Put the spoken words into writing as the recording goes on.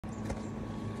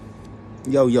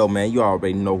Yo, man, you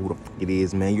already know who the fuck it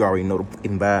is, man. You already know the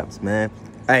fucking vibes, man.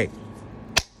 Hey,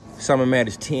 Summer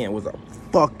Madness 10 was a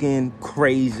fucking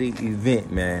crazy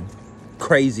event, man.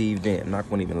 Crazy event. I'm not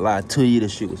gonna even lie to you.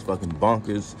 This shit was fucking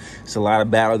bonkers. It's a lot of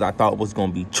battles I thought was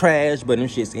gonna be trash, but them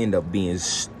shits end up being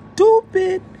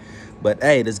stupid. But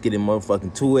hey, let's get in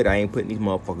motherfucking to it. I ain't putting these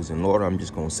motherfuckers in order. I'm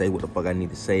just gonna say what the fuck I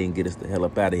need to say and get us the hell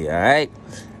up out of here, alright?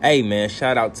 Hey, man,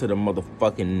 shout out to the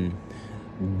motherfucking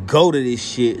go to this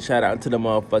shit. Shout out to the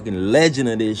motherfucking legend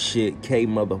of this shit, K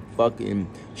motherfucking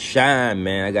Shine,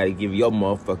 man. I gotta give your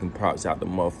motherfucking props out the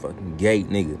motherfucking gate,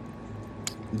 nigga.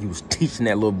 You was teaching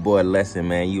that little boy a lesson,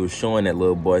 man. You was showing that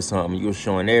little boy something. You was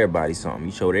showing everybody something.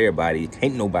 You showed everybody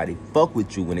can't nobody fuck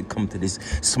with you when it come to this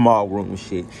small room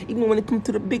shit. Even when it come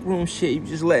to the big room shit, you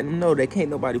just letting them know that can't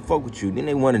nobody fuck with you. Then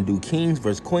they want to do kings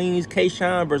versus queens.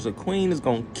 K-Shine versus a queen is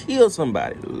gonna kill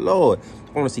somebody. Lord,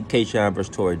 I want to see K-Shine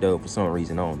versus Tori Dove for some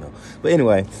reason. I don't know. But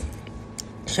anyway,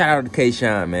 shout out to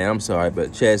K-Shine, man. I'm sorry,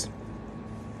 but Chess,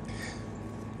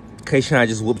 K-Shine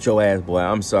just whooped your ass, boy.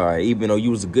 I'm sorry. Even though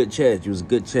you was a good chest, you was a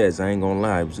good chest. I ain't gonna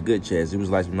lie. It was a good chest. It was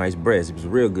like some nice breasts. It was a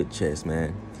real good chest,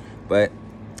 man. But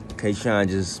K-Shine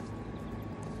just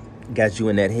got you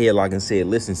in that headlock and said,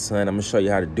 listen, son, I'm gonna show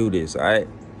you how to do this, all right?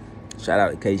 Shout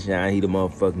out to K-Shine. He the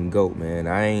motherfucking GOAT, man.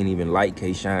 I ain't even like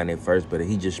K-Shine at first, but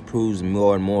he just proves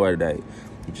more and more that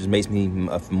he just makes me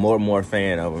a more and more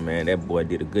fan of him, man. That boy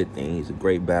did a good thing. He's a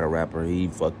great battle rapper. He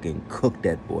fucking cooked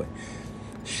that boy.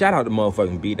 Shout out to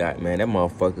motherfucking B-Dot, man. That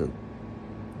motherfucker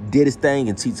did his thing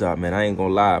in T-Top, man. I ain't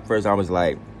gonna lie. At first, I was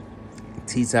like,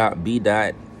 T-Top,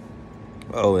 B-Dot.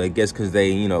 Oh, I guess because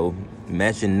they, you know,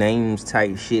 matching names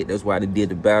type shit. That's why they did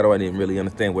the battle. I didn't really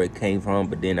understand where it came from.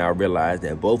 But then I realized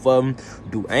that both of them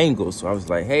do angles. So I was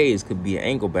like, hey, this could be an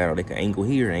angle battle. They can angle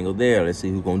here, angle there. Let's see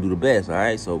who's gonna do the best, all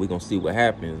right? So we're gonna see what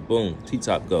happens. Boom,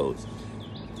 T-Top goes.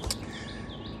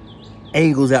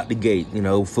 Angles out the gate, you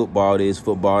know, football this,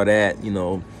 football that, you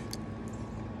know,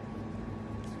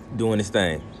 doing his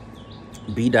thing.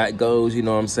 B-Dot goes, you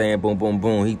know what I'm saying, boom, boom,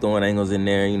 boom. He throwing angles in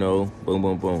there, you know, boom,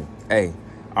 boom, boom. Hey,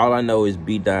 all I know is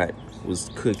B-Dot was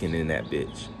cooking in that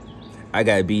bitch. I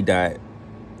got B-Dot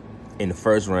in the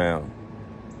first round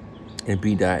and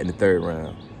B-Dot in the third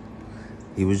round.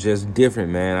 He was just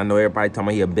different, man. I know everybody talking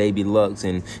about he a baby Lux,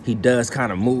 and he does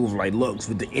kind of move like Lux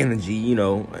with the energy, you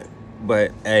know.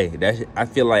 But hey, I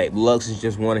feel like Lux is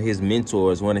just one of his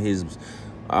mentors, one of his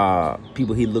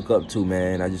people he look up to,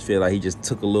 man. I just feel like he just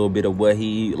took a little bit of what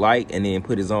he liked and then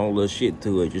put his own little shit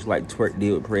to it, just like Twerk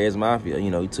did with Perez Mafia.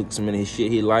 You know, he took some of his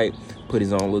shit he liked, put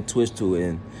his own little twist to it,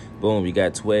 and boom, you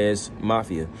got Twerk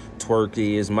Mafia. Twerk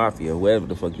is Mafia, whatever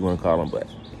the fuck you want to call him, but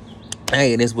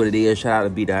hey, that's what it is. Shout out to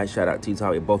B-Dot. Shout out to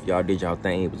T-Top. Both y'all did y'all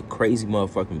thing. It was a crazy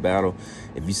motherfucking battle.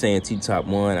 If you saying T-Top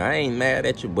won, I ain't mad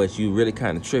at you, but you really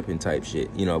kind of tripping type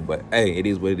shit, you know. But hey, it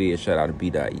is what it is. Shout out to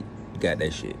B-Dot. You got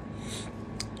that shit.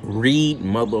 Read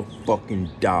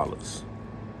motherfucking dollars.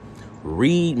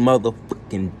 Read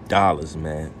motherfucking dollars,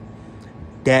 man.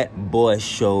 That boy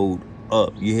showed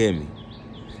up. You hear me?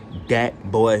 That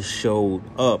boy showed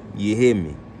up. You hear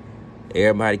me?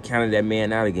 Everybody counted that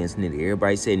man out against Nitty.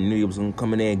 Everybody said Nitty was going to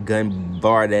come in there and gun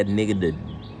bar that nigga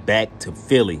back to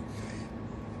Philly.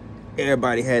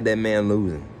 Everybody had that man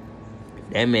losing.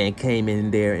 That man came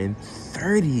in there and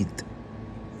 30'd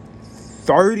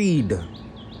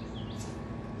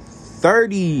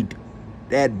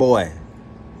that boy.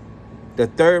 The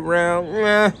third round,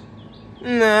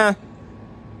 nah.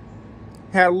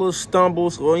 Had a little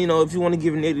stumble. So, you know, if you want to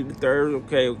give Nitty the third,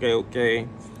 okay.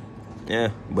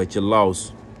 Yeah, but you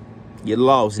lost. You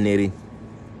lost, Nitty.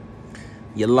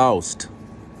 You lost.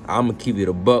 I'm going to keep it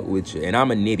a buck with you. And I'm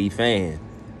a Nitty fan.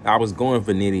 I was going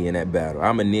for Nitty in that battle.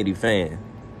 I'm a Nitty fan.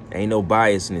 Ain't no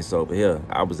biasness over here.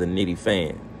 I was a Nitty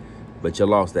fan. But you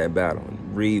lost that battle.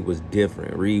 Reed was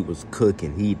different. Reed was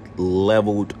cooking. He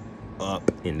leveled up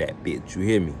in that bitch. You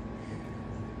hear me?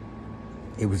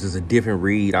 It was just a different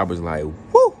Reed. I was like,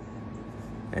 whoo.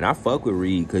 And I fuck with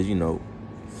Reed because, you know,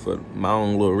 for my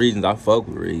own little reasons, I fuck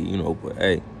with Reed, you know, but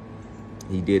hey,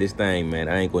 he did his thing, man.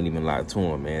 I ain't gonna even lie to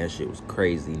him, man. That shit was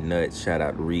crazy nuts. Shout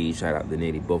out to Reed, shout out to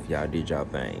Nitty. Both y'all did y'all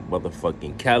thing.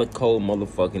 Motherfucking Calico,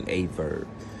 motherfucking Averb.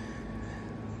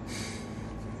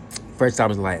 First time I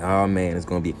was like, oh man, it's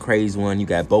gonna be a crazy one. You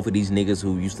got both of these niggas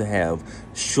who used to have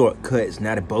shortcuts.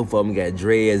 Now that both of them got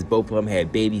dreads, both of them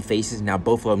had baby faces. Now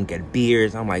both of them got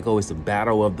beards. I'm like, oh, it's the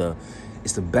battle of the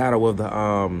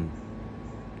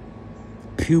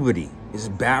puberty. It's a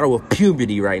battle of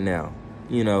puberty right now.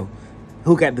 You know,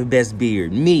 who got the best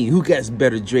beard? Me. Who got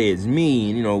better dreads? Me.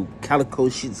 And, you know, Calico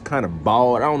shit's kind of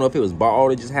bald. I don't know if it was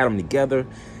bald or just had them together.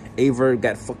 Aver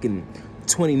got fucking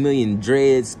 20 million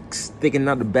dreads sticking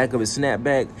out the back of his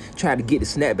snapback. Tried to get the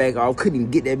snapback off. Couldn't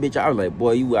even get that bitch. I was like,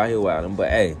 boy, you out here wilding. But,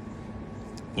 hey,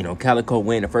 you know, Calico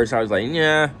went. At first, I was like,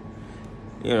 yeah.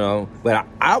 You know, but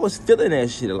I was feeling that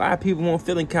shit. A lot of people weren't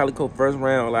feeling Calico first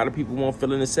round. A lot of people weren't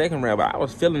feeling the second round. But I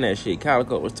was feeling that shit.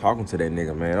 Calico was talking to that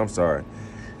nigga, man. I'm sorry.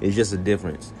 It's just a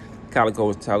difference. Calico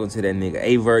was talking to that nigga.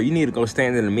 Aver, you need to go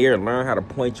stand in the mirror and learn how to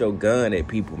point your gun at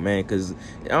people, man. Because,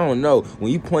 I don't know,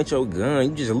 when you point your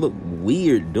gun, you just look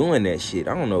weird doing that shit.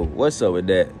 I don't know what's up with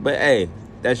that. But, hey,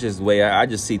 that's just the way I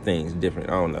just see things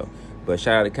different. I don't know. But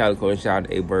shout out to Calico and shout out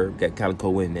to Aver. Got Calico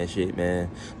winning that shit, man.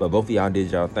 But both of y'all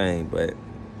did y'all thing. But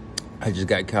I just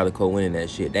got Calico winning that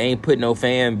shit. They ain't put no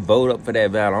fan vote up for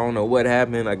that battle. I don't know what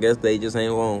happened. I guess they just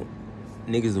ain't want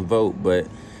niggas to vote. But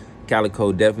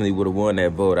Calico definitely would have won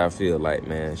that vote, I feel like,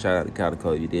 man. Shout out to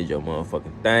Calico. You did your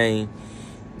motherfucking thing.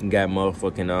 You got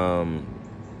motherfucking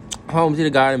Holmes in the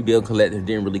Garden, Bill Collector.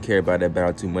 Didn't really care about that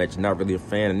battle too much. Not really a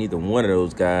fan of neither one of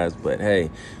those guys. But, hey,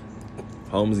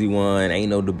 Holmesy won. Ain't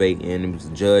no debating. It was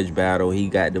a judge battle. He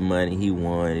got the money. He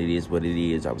won. It is what it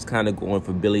is. I was kind of going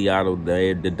for Billy Otto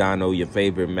there, the Dono, your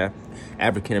favorite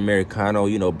African-Americano,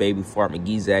 you know, baby fart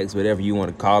McGeezax, whatever you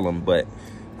want to call him. But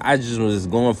I just was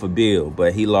going for Bill.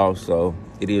 But he lost, so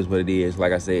it is what it is.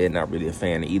 Like I said, not really a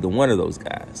fan of either one of those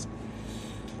guys.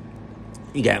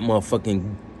 You got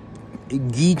motherfucking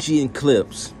Geechee and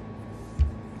Clips.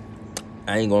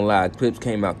 I ain't gonna lie, Clips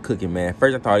came out cooking, man.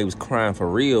 First, I thought he was crying for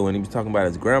real when he was talking about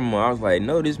his grandma. I was like,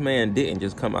 no, this man didn't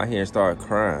just come out here and start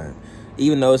crying.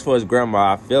 Even though as far as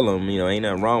grandma, I feel him, you know, ain't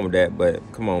nothing wrong with that. But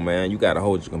come on, man, you gotta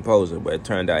hold your composure. But it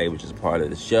turned out it was just part of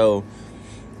the show.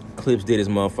 Clips did his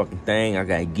motherfucking thing. I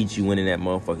got Geechee winning that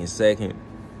motherfucking second.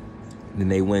 Then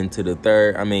they went to the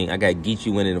third. I mean, I got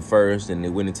Geechee winning the first, and they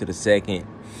went into the second.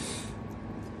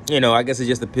 You know, I guess it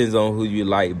just depends on who you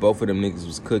like. Both of them niggas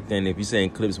was cooked, and if you're saying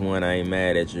Clips won, I ain't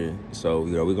mad at you. So,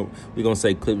 you know, we're gonna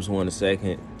say Clips won the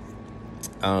second.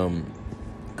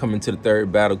 Coming to the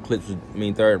third battle,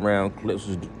 third round,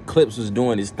 Clips was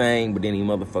doing his thing, but then he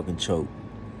motherfucking choked.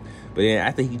 But then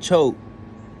after he choked,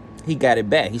 he got it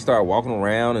back. He started walking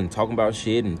around and talking about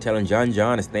shit and telling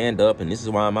John to stand up, and this is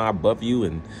why I'm out buff you.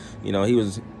 And, you know,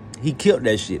 he killed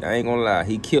that shit. I ain't gonna lie.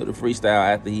 He killed the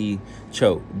freestyle after he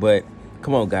choked. But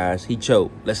come on, guys. He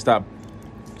choked. Let's stop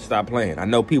playing. I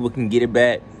know people can get it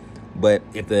back, but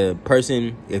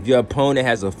if your opponent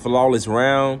has a flawless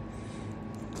round,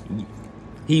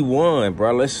 he won,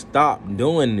 bro. Let's stop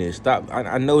doing this. Stop.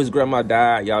 I know his grandma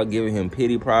died. Y'all giving him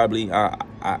pity probably.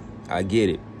 I get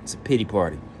it. It's a pity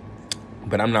party.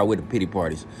 But I'm not with the pity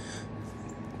parties.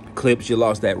 Clips, you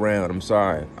lost that round. I'm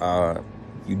sorry.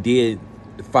 You did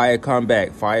the fire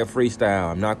comeback, fire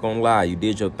freestyle. I'm not gonna lie. You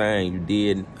did your thing. You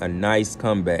did a nice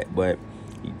comeback, but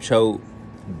you choked.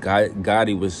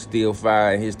 Gotti was still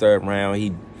fire in his third round.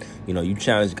 You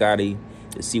challenged Gotti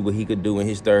to see what he could do in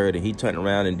his third, and he turned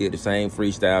around and did the same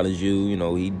freestyle as you. You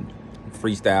know, he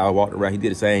freestyle, walked around. He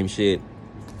did the same shit.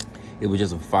 It was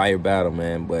just a fire battle,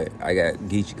 man. But I got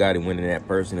Geechee Gotti winning that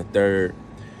person in the third.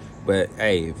 But,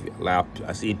 hey,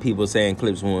 I see people saying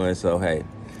Clips won, so, hey,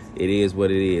 it is what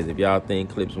it is. If y'all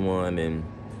think Clips won, then,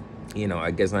 you know,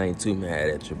 I guess I ain't too mad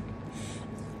at you.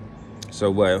 So,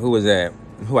 what? Who was that?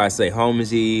 Who I say?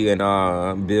 Holmesy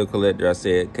and Bill Collector. I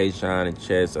said K-Shine and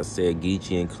Chess. I said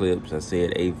Geechee and Clips. I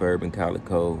said A-Verb and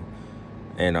Calico.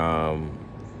 And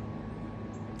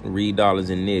Reed Dollars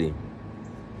and Nitty.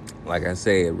 Like I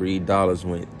said, Reed Dollars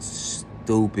went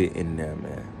stupid in there,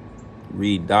 man.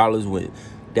 Reed Dollars went...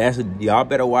 Y'all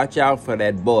better watch out for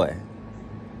that boy.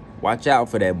 Watch out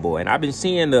for that boy. And I've been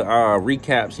seeing the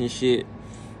recaps and shit.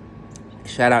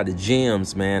 Shout out to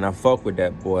Gems, man. I fuck with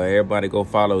that boy. Everybody go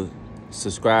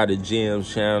subscribe to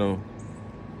Gems channel.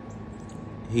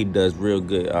 He does real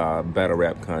good battle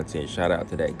rap content. Shout out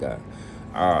to that guy.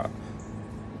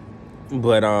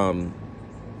 But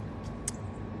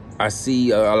I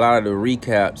see a lot of the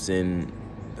recaps, and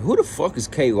who the fuck is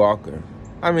K Walker?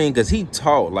 I mean, cause he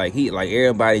taught like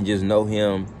everybody just know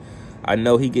him. I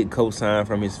know he get co-signed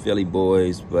from his Philly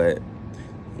boys, but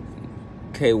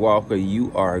K Walker,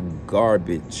 you are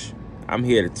garbage. I'm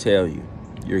here to tell you,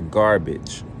 you're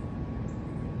garbage.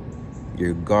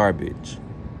 You're garbage.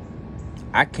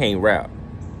 I can't rap.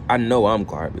 I know I'm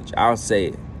garbage. I'll say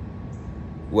it.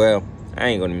 Well, I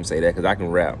ain't gonna even say that because I can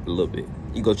rap a little bit.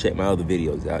 You go check my other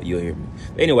videos out. You'll hear me.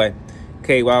 But anyway,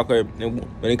 K Walker,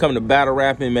 when it comes to battle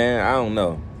rapping, man, I don't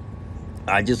know.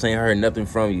 I just ain't heard nothing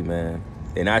from you, man.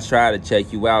 And I tried to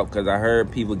check you out because I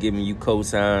heard people giving you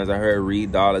cosigns. I heard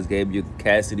Reed Dollars gave you,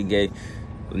 Cassidy gave.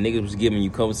 Niggas was giving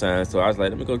you cosigns. So I was like,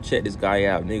 let me go check this guy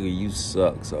out. Nigga, you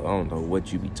suck. So I don't know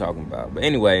what you be talking about. But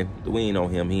anyway, we ain't on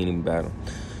him. He ain't even battle.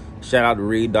 Shout out to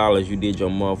Reed Dollars. You did your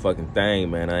motherfucking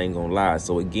thing, man. I ain't gonna lie.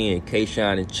 So again,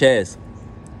 K-Shine and Chess.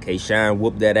 K-Shine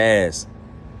whooped that ass.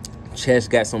 Chess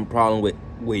got some problem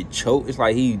with choke. It's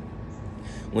like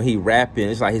when he rapping,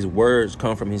 it's like his words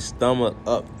come from his stomach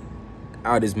up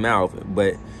out his mouth,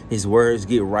 but his words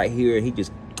get right here and he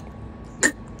just,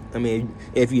 I mean,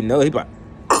 if you know, he be like,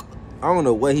 I don't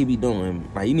know what he be doing.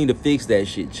 Like, you need to fix that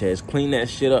shit, Chess. Clean that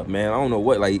shit up, man. I don't know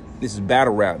what, like, this is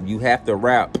battle rap. You have to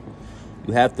rap.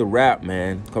 You have to rap,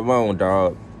 man. Come on,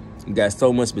 dog. You got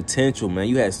so much potential, man.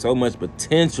 You had so much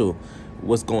potential.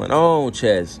 What's going on,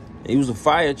 Chess? He was a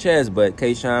fire Chess, but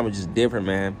K-Shine was just different,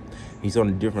 man. He's on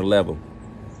a different level.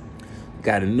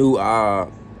 Got a new,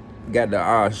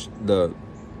 the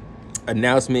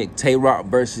announcement, Tay-Rock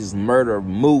versus Murder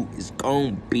Mook is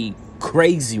gonna be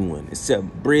crazy one.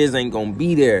 Except Briz ain't gonna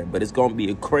be there, but it's gonna be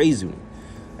a crazy one.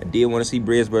 I did want to see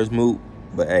Briz versus Mook,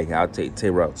 but hey, I'll take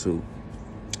Tay-Rock too.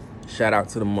 Shout out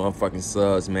to the motherfucking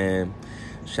subs, man.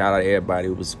 Shout out to everybody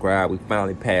who subscribed. We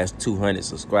finally passed 200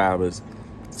 subscribers.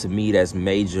 To me, that's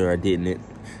major.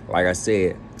 Like I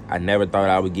said, I never thought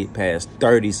I would get past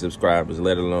 30 subscribers,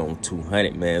 let alone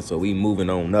 200, man. So we moving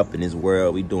on up in this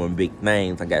world. We doing big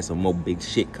things. I got some more big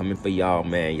shit coming for y'all,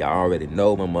 man. Y'all already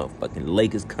know my motherfucking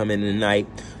Lakers coming tonight.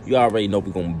 You already know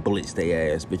we gonna blitz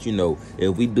their ass. But, you know,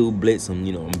 if we do blitz them,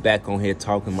 you know, I'm back on here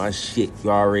talking my shit.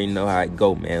 You already know how it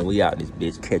go, man. We out this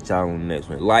bitch. Catch y'all on the next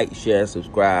one. Like, share,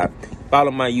 subscribe.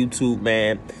 Follow my YouTube,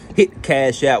 man. Hit the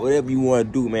cash out, whatever you want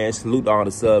to do, man. Salute all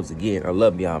the subs again. I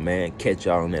love y'all, man. Catch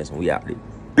y'all on the next one. We out there.